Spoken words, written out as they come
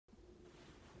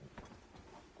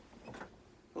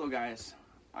Hello guys,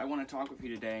 I want to talk with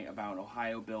you today about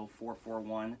Ohio Bill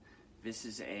 441. This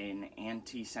is an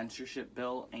anti-censorship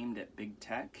bill aimed at big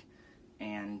tech,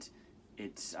 and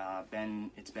it's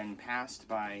been passed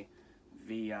by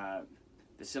the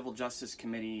Civil Justice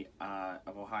Committee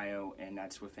of Ohio, and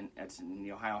that's in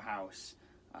the Ohio House,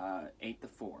 8-4.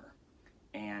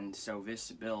 And so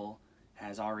this bill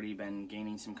has already been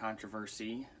gaining some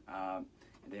controversy,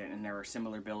 and there are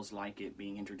similar bills like it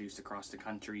being introduced across the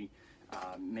country,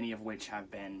 many of which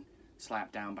have been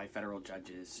slapped down by federal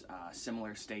judges.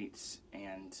 Similar states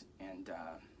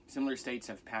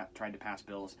have tried to pass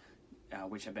bills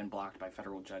which have been blocked by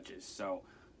federal judges. So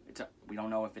we don't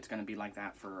know if it's going to be like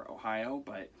that for Ohio,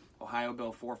 but Ohio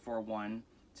Bill 441,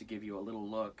 to give you a little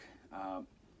look.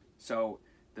 So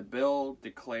the bill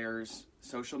declares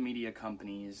social media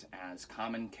companies as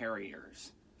common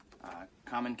carriers.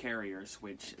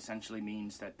 Which essentially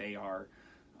means that they are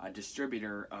a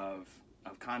distributor of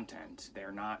content.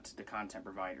 They're not the content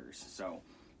providers. So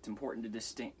it's important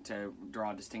to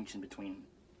draw a distinction between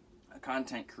a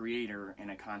content creator and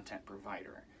a content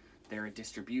provider. They're a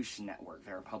distribution network.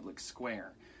 They're a public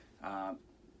square,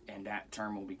 and that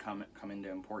term will come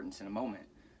into importance in a moment.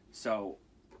 So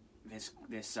these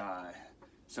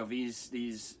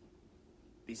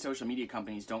social media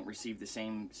companies don't receive the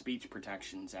same speech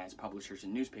protections as publishers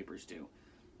and newspapers do,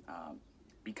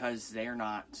 because they're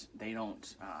not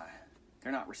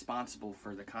responsible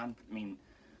for the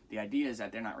the idea is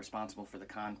that they're not responsible for the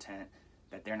content,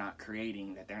 that they're not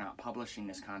creating, that they're not publishing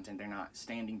this content, they're not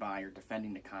standing by or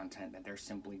defending the content, that they're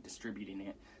simply distributing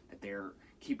it, that they're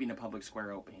keeping the public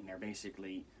square open. They're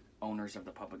basically owners of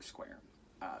the public square.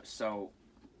 So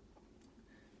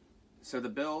the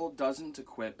bill doesn't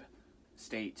equip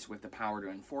states with the power to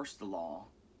enforce the law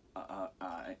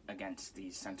against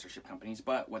these censorship companies,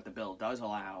 but what the bill does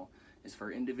allow is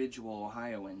for individual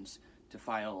Ohioans to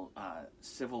file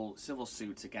civil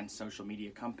suits against social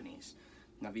media companies.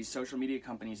 Now, these social media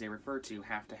companies they refer to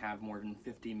have to have more than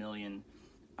 50 million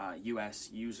U.S.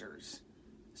 users.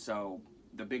 So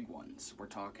the big ones, we're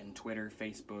talking Twitter,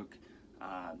 Facebook,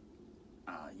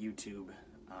 YouTube,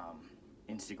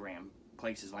 Instagram,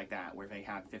 places like that where they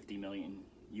have 50 million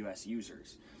U.S.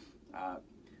 users.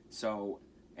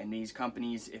 And these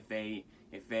companies, if they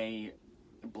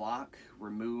block,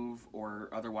 remove, or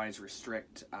otherwise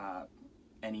restrict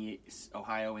any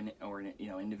Ohio or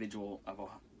individual of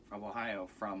Ohio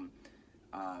from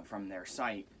their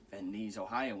site, then these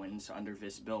Ohioans under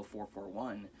this bill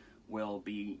 441 will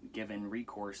be given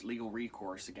legal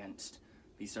recourse against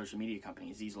these social media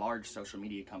companies, these large social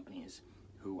media companies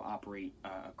who operate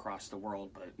across the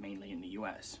world, but mainly in the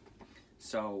U.S.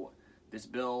 So this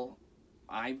bill,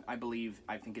 I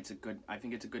think it's a good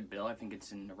bill. I think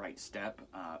it's in the right step.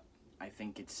 I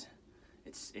think it's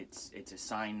a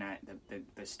sign that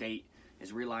the state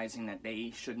is realizing that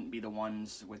they shouldn't be the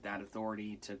ones with that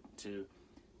authority to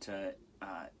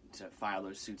file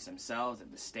those suits themselves.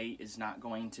 That the state is not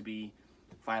going to be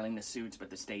filing the suits, but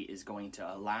the state is going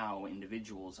to allow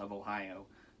individuals of Ohio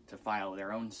to file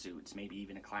their own suits, maybe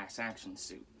even a class action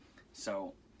suit.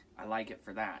 So I like it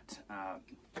for that.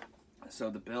 So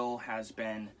the bill has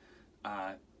been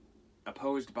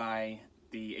opposed by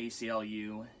the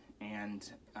ACLU,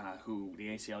 and who the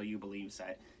ACLU believes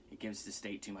that it gives the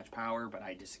state too much power, but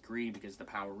I disagree, because the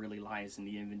power really lies in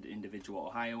the individual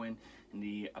Ohioan and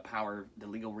the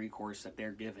legal recourse that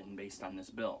they're given based on this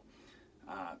bill.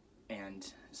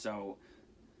 So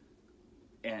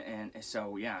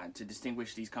yeah, to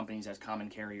distinguish these companies as common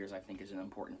carriers, I think, is an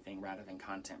important thing, rather than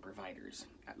content providers,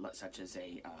 such as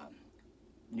a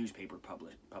newspaper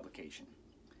publication.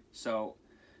 So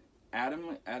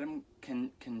Adam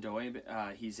Condoy,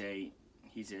 he's a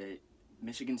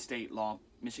Michigan State law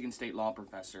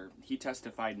professor. He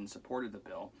testified in support of the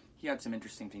bill. He had some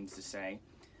interesting things to say.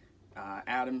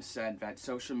 Adam said that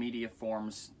social media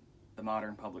forms the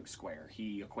modern public square.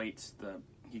 He equates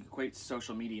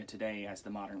social media today as the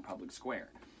modern public square.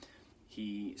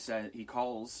 He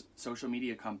calls social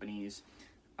media companies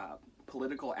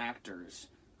political actors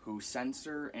who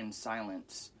censor and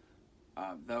silence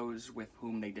those with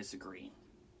whom they disagree.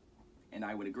 And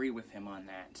I would agree with him on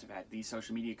that these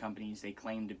social media companies, they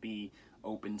claim to be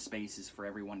open spaces for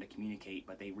everyone to communicate,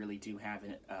 but they really do have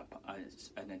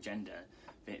an agenda.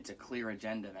 It's a clear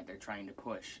agenda that they're trying to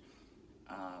push.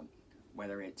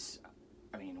 Whether it's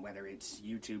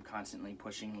YouTube constantly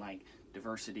pushing like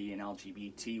diversity and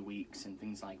LGBT weeks and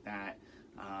things like that,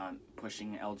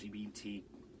 pushing LGBT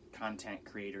content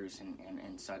creators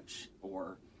and such,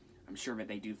 or I'm sure that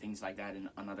they do things like that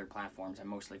on other platforms. I'm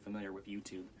mostly familiar with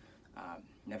YouTube.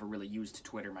 Never really used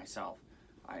Twitter myself.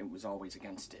 I was always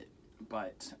against it.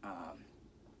 But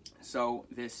So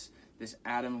this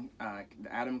Adam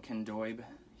Kendoib,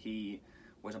 he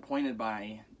was appointed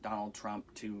by Donald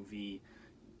Trump to the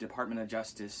Department of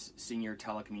Justice senior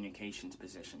telecommunications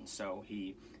position. So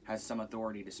he has some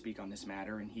authority to speak on this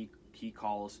matter, and he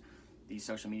calls these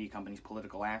social media companies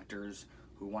political actors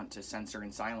who want to censor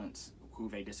and silence who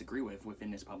they disagree with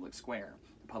within this public square,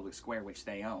 the public square which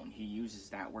they own. He uses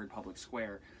that word public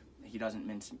square. He doesn't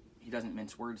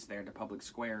mince words there. The public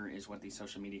square is what these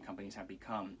social media companies have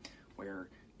become, where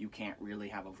you can't really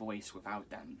have a voice without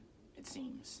them, it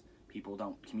seems. People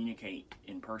don't communicate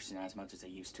in person as much as they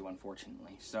used to,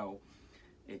 unfortunately. So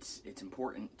it's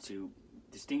important to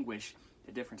distinguish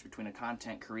the difference between a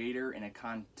content creator and a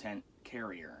content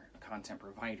carrier, a content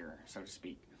provider, so to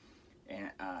speak, and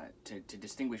to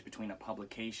distinguish between a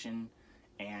publication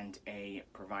and a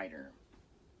provider.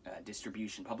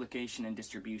 Distribution, publication and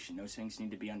distribution, those things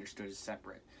need to be understood as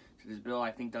separate. So this bill,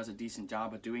 I think, does a decent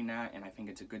job of doing that, and I think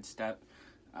it's a good step.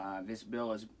 This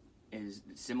bill is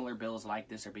similar bills like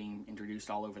this are being introduced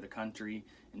all over the country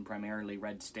in primarily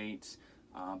red states,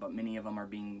 but many of them are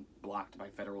being blocked by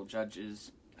federal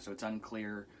judges, so it's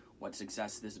unclear what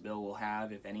success this bill will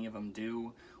have, if any of them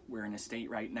do. We're in a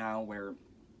state right now where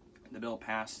the bill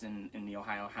passed in the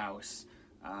Ohio House.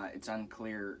 It's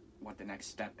unclear what the next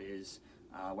step is,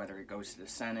 whether it goes to the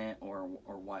Senate or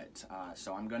what.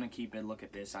 So I'm going to keep a look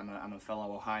at this. I'm a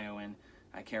fellow Ohioan.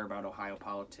 I care about Ohio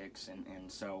politics,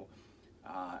 and so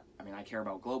I mean, I care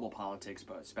about global politics,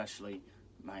 but especially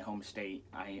my home state.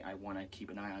 I want to keep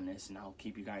an eye on this, and I'll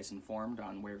keep you guys informed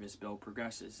on where this bill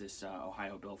progresses, this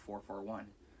Ohio Bill 441.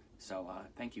 So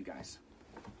thank you, guys.